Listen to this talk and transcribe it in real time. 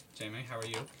Jamie. How are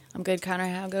you? I'm good, Connor.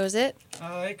 How goes it?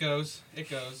 It goes.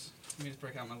 Let me just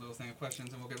break out my little thing of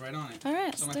questions and we'll get right on it. All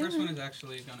right. So my first one is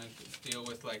actually going to deal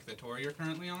with like the tour you're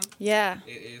currently on. Yeah.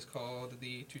 It is called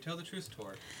the To Tell the Truth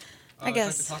Tour. I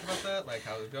guess. Would you like to talk about that? Like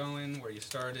how it's going, where you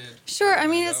started? Sure. I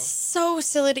mean, it's so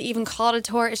silly to even call it a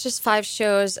tour. It's just 5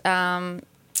 shows.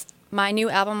 My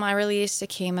new album I released, it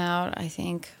came out, I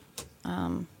think,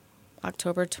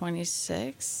 October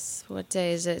 26th. What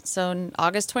day is it? So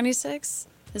August 26th?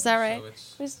 Is that right?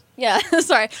 So it's... Yeah,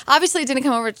 sorry. Obviously, it didn't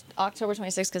come over October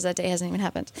 26th because that day hasn't even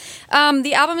happened.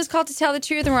 The album is called To Tell the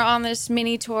Truth, and we're on this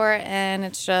mini tour, and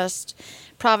it's just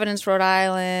Providence, Rhode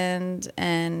Island,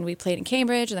 and we played in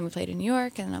Cambridge, and then we played in New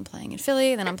York, and then I'm playing in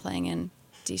Philly, and then I'm playing in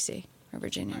D.C. or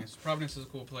Virginia. Nice. Providence is a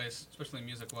cool place, especially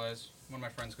music-wise. One of my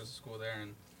friends goes to school there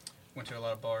and went to a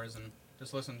lot of bars and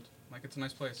just listened. Like, it's a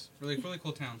nice place. Really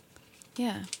cool town.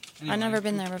 Yeah. Anyway, I've never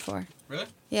been there before. Really?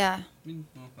 Yeah. I mean,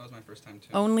 well, that was my first time,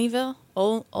 too. Olneyville?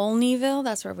 Olneyville?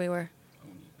 That's where we were.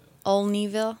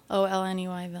 Olneyville?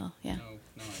 O-L-N-E-Y-ville. Yeah.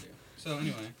 No idea. So,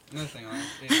 anyway, another thing on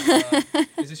it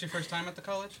is this your first time at the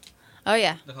college? Oh,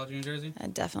 yeah. The College of New Jersey?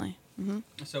 Definitely. Mm-hmm.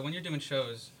 So, when you're doing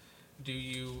shows, do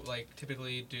you, like,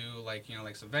 typically do, like, you know,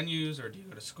 like, some venues, or do you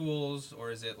go to schools,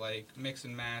 or is it, like, mix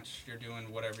and match, you're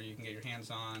doing whatever you can get your hands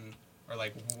on, or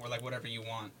whatever you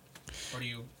want? Or do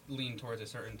you lean towards a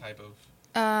certain type of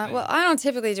well, I don't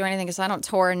typically do anything because I don't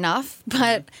tour enough,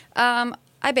 but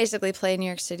I basically play in New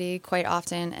York City quite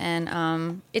often,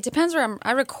 and it depends where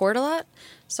I record a lot,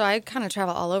 so I kind of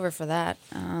travel all over for that,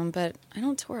 but I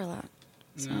don't tour a lot.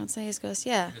 So I'd say East Coast,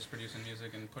 yeah. You're just producing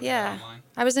music and putting it online?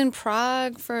 I was in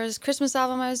Prague for his Christmas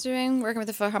album I was doing, working with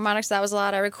the Philharmonics. That was a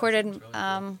lot. I recorded really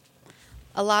cool.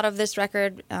 a lot of this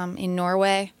record in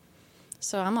Norway,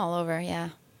 so I'm all over, yeah.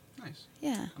 Nice.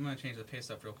 Yeah. I'm going to change the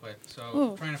pace up real quick. So, Ooh.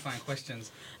 I'm trying to find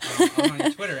questions. I'm on your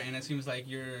Twitter, and it seems like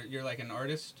you're like an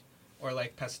artist, or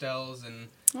like pastels and...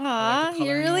 Aw, like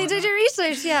you really did your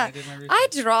research, yeah. I did my research. I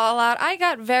draw a lot. I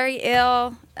got very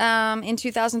ill in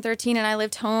 2013, and I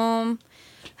lived home.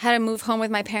 Had to move home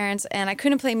with my parents, and I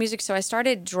couldn't play music, so I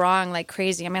started drawing like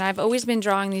crazy. I mean, I've always been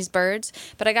drawing these birds,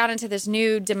 but I got into this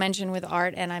new dimension with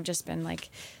art, and I've just been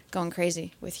like going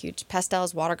crazy with huge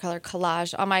pastels, watercolor,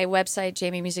 collage. On my website,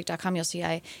 jamiemusic.com, you'll see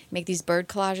I make these bird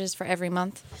collages for every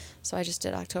month. So I just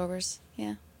did October's,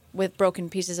 yeah, with broken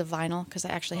pieces of vinyl, because I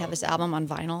actually have this album on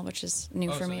vinyl, which is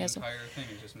new for me as well. the entire thing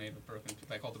is just made with broken...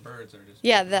 Like, all the birds are just...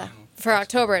 Yeah, vinyl. for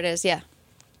October it is, yeah.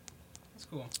 That's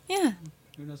cool. Yeah.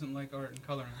 Who doesn't like art and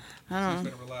coloring? I don't It's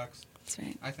know. way to relax. That's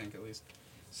right. I think, at least.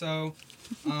 So,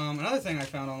 another thing I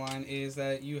found online is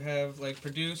that you have, like,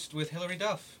 produced with Hillary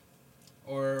Duff.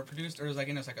 Or produced, or is like,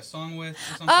 you know, it's like a song with,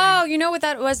 or something. Oh, you know what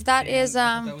that was? That And is...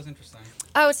 I thought that was interesting.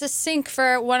 Oh, it's a sync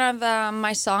for one of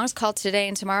my songs called Today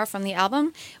and Tomorrow from the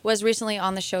album. Was recently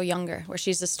on the show Younger, where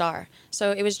she's the star.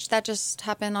 So that just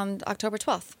happened on October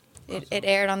 12th. It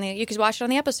aired on you could watch it on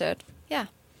the episode. Yeah.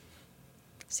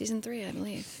 Season 3, I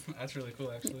believe. That's really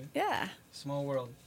cool, actually. Yeah. Small world.